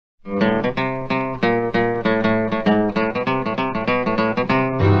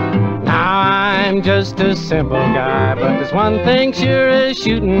I'm just a simple guy, but there's one thing sure as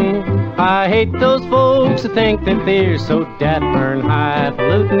shooting. I hate those folks that think that they're so dad-burn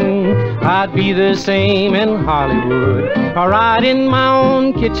highfalutin. I'd be the same in Hollywood or right in my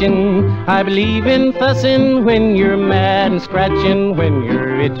own kitchen. I believe in fussing when you're mad and scratching when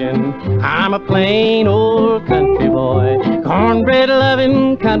you're itching. I'm a plain old country boy,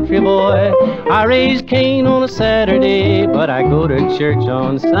 cornbread-loving country boy. I raise Cain on a Saturday, but I go to church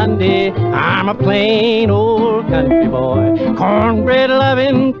on Sunday. I'm a plain old country boy,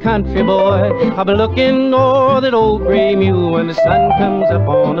 cornbread-loving country boy. I'll be looking o'er that old gray mule when the sun comes up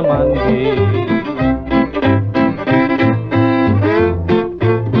on a Monday.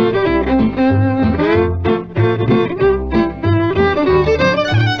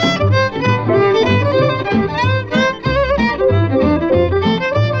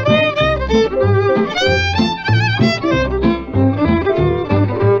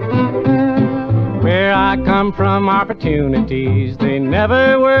 From opportunities, they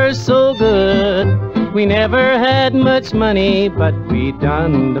never were so good. We never had much money, but we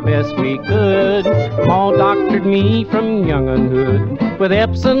done the best we could. All doctored me from younginhood with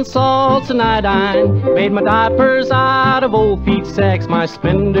Epsom salts and iodine. Made my diapers out of old feed sacks, my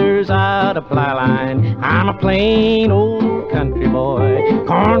spenders out of ply line. I'm a plain old country boy,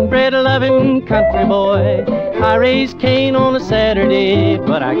 cornbread-loving country boy. I raise Cain on a Saturday,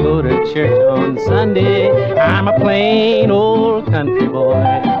 but I go to church on Sunday. I'm a plain old country boy,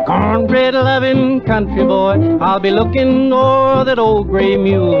 cornbread-loving country boy. I'll be looking o'er that old gray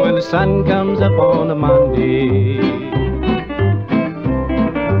mule when the sun comes up on a Monday.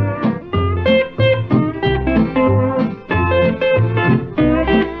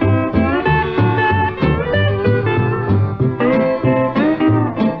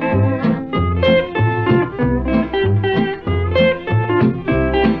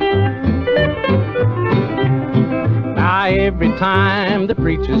 Every time the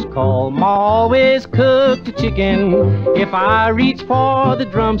preachers call, Ma always cooked a chicken. If I reached for the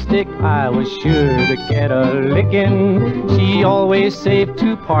drumstick, I was sure to get a licking. She always saved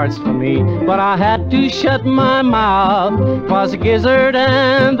 2 parts for me, but I had to shut my mouth. 'Twas a gizzard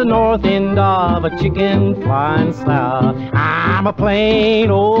and the north end of a chicken flying south. I'm a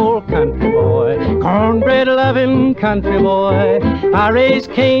plain old country boy, cornbread-loving country boy. I raise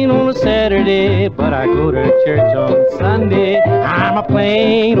Cain on a Saturday, but I go to church on Sunday. I'm a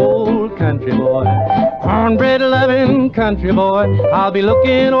plain old country boy, cornbread-loving country boy. I'll be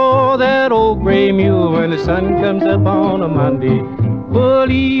looking o'er that old gray mule when the sun comes up on a Monday.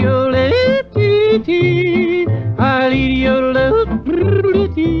 I